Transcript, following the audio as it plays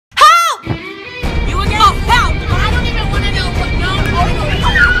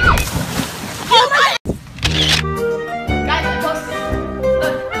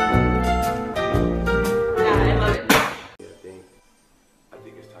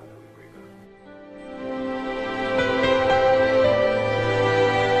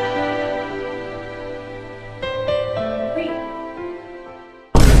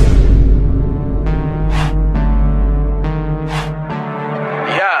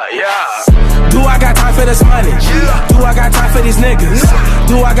for this money? Do I got time for these niggas?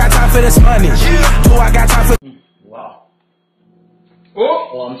 Do I got time for this money? Do I got time for... Wow.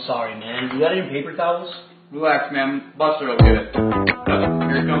 Oh, I'm sorry, man. You got any paper towels? Relax, man. Buster will get it.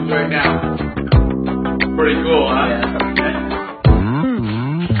 Here it comes right now. Pretty cool, huh? Yeah.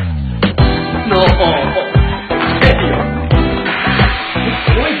 No.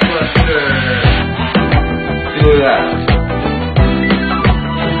 Boy Buster. Do that.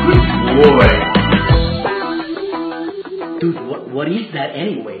 Good boy. Dude, what is that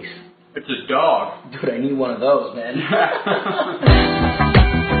anyways? It's a dog. Dude, I need one of those, man.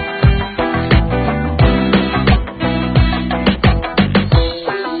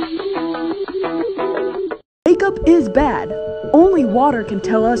 Makeup is bad. Only water can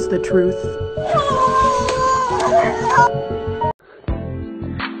tell us the truth.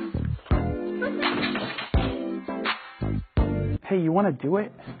 Hey, you want to do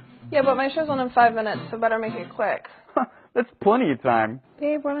it? Yeah, but my show's on in 5 minutes, so better make it quick. That's plenty of time.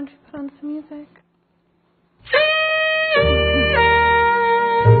 Babe, why don't you put on some music?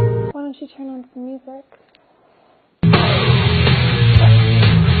 Why don't you turn on some music?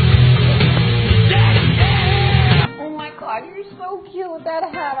 Oh my god, you're so cute with that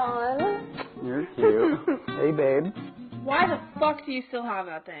hat on. You're cute. Hey, babe. Why the fuck do you still have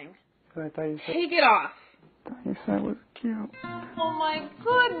that thing? I thought you said, Take it off. you said it was cute. Oh my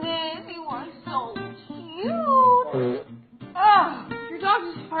goodness, you are so cute. Oh, your dog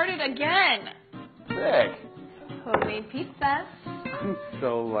just farted again. Sick. Homemade pizza. I'm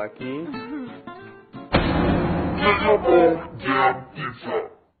so lucky.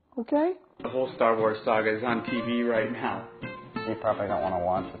 Okay? The whole Star Wars saga is on TV right now. You probably don't want to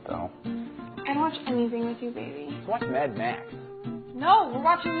watch it, though. I'd watch anything with you, baby. Let's watch Mad Max. No, we're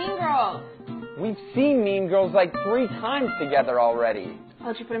watching Mean Girls. We've seen Mean Girls like 3 times together already. I'll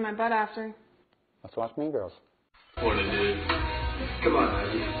let you put it in my butt after. Let's watch Mean Girls. What it is. Come on,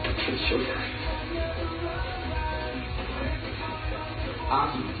 Ivy. It's showtime.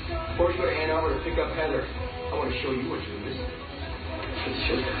 Awesome. Before you go to Ann Arbor to pick up Heather, I want to show you what you're missing. It's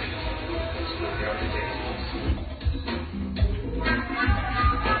showtime. It's not the other day.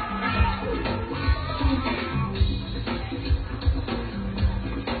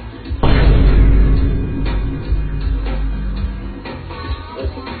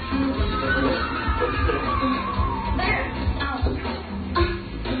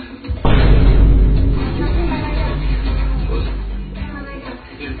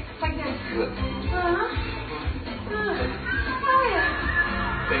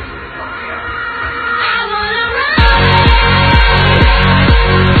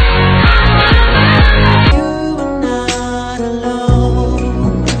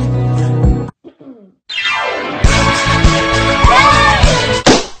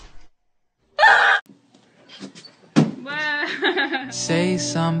 Say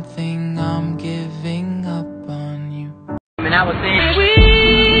something, I'm giving up on you. I mean, I was saying. We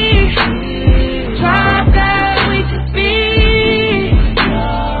tried that we could be.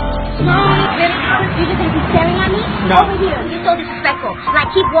 You just gonna be staring at me? No. Over here, you're so disrespectful. Like,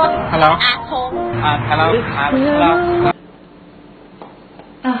 keep walking. Hello? Asshole. Hello?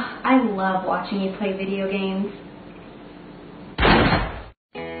 I love watching you play video games.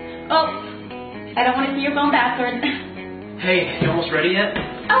 Oh, I don't want to see your phone password. Hey, you almost ready yet?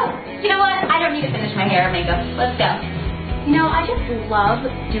 Oh, you know what? I don't need to finish my hair or makeup. Let's go. You know, I just love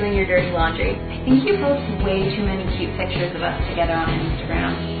doing your dirty laundry. I think you post way too many cute pictures of us together on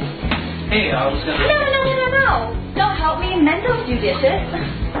Instagram. Hey, I was gonna... No. Don't help me. Men don't do dishes.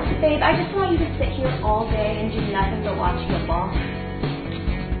 Babe, I just want you to sit here all day and do nothing but watch football.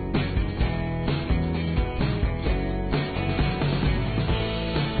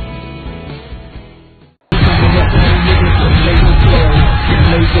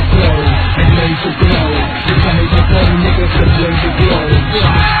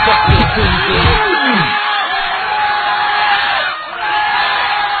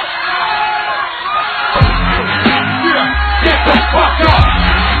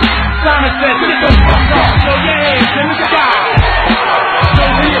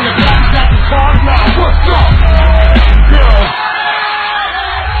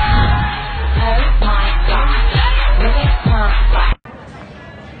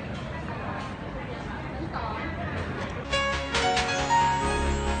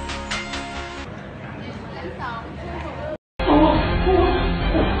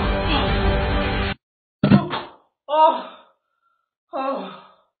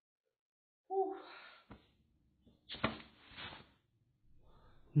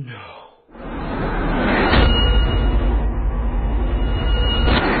 No.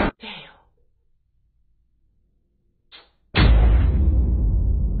 Damn.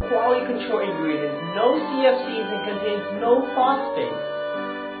 mature ingredients, no CFCs, and contains no phosphate.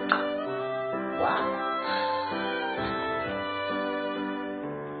 Wow.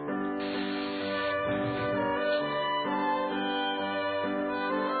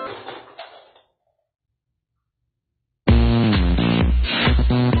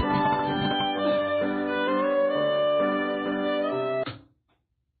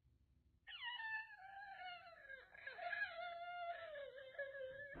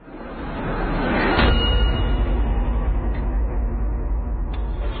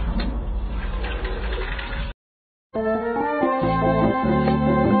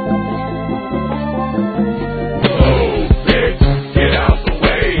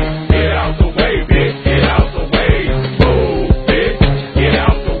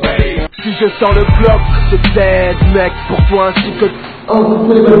 Je sens le bloc, c'est dead, mec, pour toi ainsi que... Oh, vous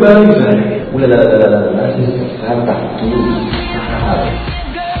pouvez pas baliser. Oulala, c'est partout.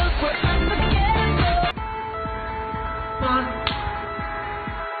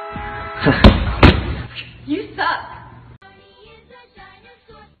 You suck.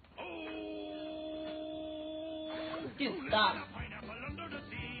 Dude, stop.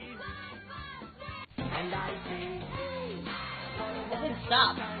 I said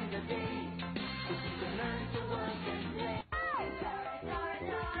stop.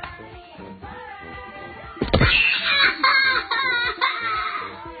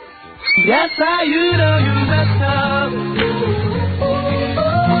 That's how you know you messed up.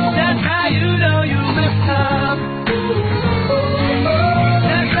 That's how you know you messed up.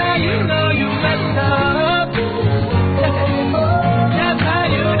 That's how you know you messed up. That's how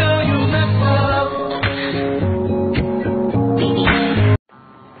you know you messed up.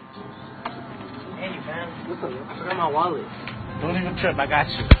 Hey man, listen, I forgot my wallet. Don't even trip, I got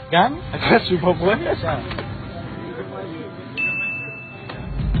you. Got me? I got you, my boy.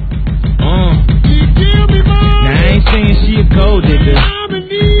 Now I ain't saying she a gold digger, but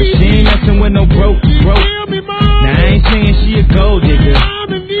she ain't messing with no broke. Now I ain't saying she a gold digger,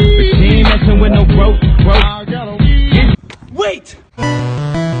 but she ain't messing with no broke. Wait!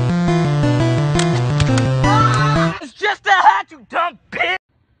 It's just a hat, you dumb bitch!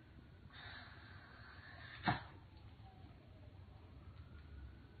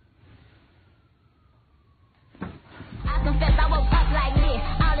 I confess I woke up like this.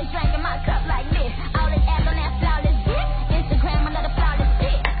 All this drink in my cup like this. All this ass on that flawless dick. Instagram another flawless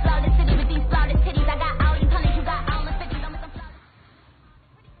pic. Flawless city with these flawless titties. I got all these honeys, you got all the 50s. I'm some flawless.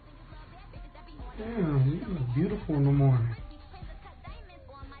 Damn, you look beautiful in the morning.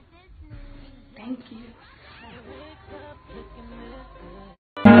 Thank you.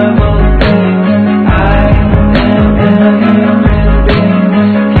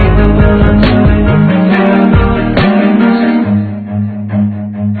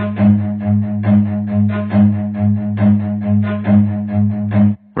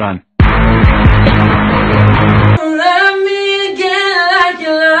 Run. Love me again like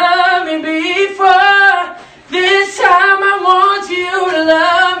you loved me before. This time I want you to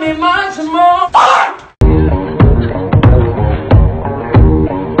love me much more.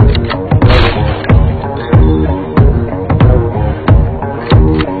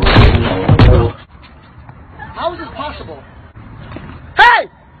 How is this possible? Hey!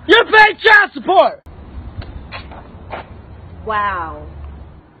 You're paying child support! Wow.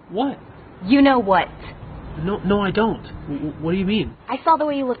 What? You know what? No, I don't. What do you mean? I saw the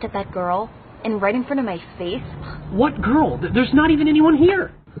way you looked at that girl, and right in front of my face. What girl? There's not even anyone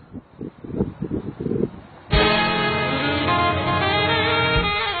here.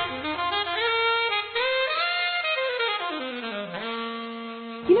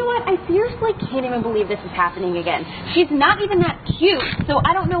 You know what? I seriously can't even believe this is happening again. She's not even that cute, so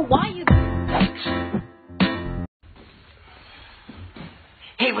I don't know why you...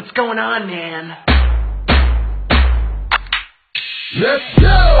 Hey, what's going on, man? Let's go!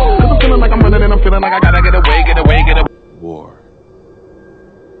 I'm feeling like I'm running and I'm feeling like I gotta get away, get away, get away.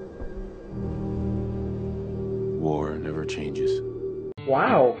 War never changes.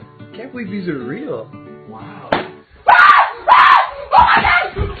 Wow. Can't believe these are real. Wow.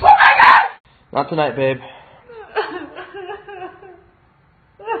 Not tonight, babe.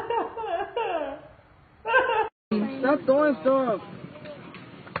 Stop throwing stuff.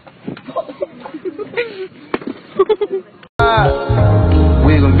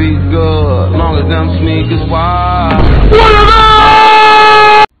 We gon' be good, long as them sneakers wild.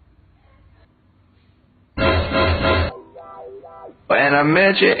 When I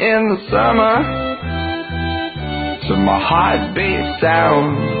met you in the summer, to my heartbeat sound,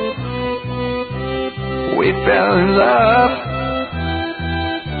 we fell in love,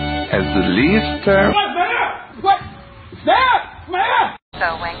 as the least What? Stop! Man!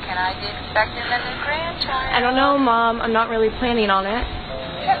 So when can I be expecting a new grandchild? I don't know, Mom. I'm not really planning on it.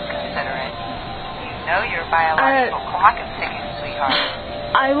 Just consider it. You know your biological clock is ticking, sweetheart.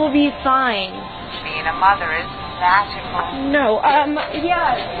 I will be fine. Being a mother is magical. No,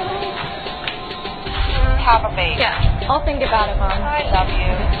 yeah. Have a baby. Yeah, I'll think about it, Mom. I love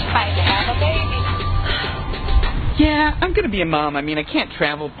you. It's time to have a baby. Yeah, I'm gonna be a mom. I mean, I can't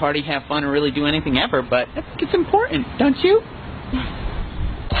travel, party, have fun, or really do anything ever, but I think it's important, don't you?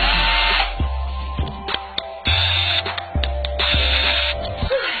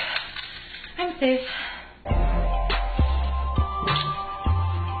 I'm safe.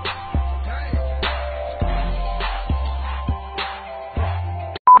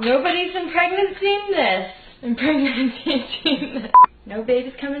 Nobody's impregnant seeing this. Impregnant seeing this. No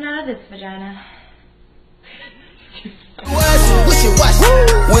baby's coming out of this vagina. Wish it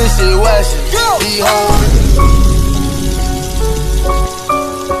was, be home.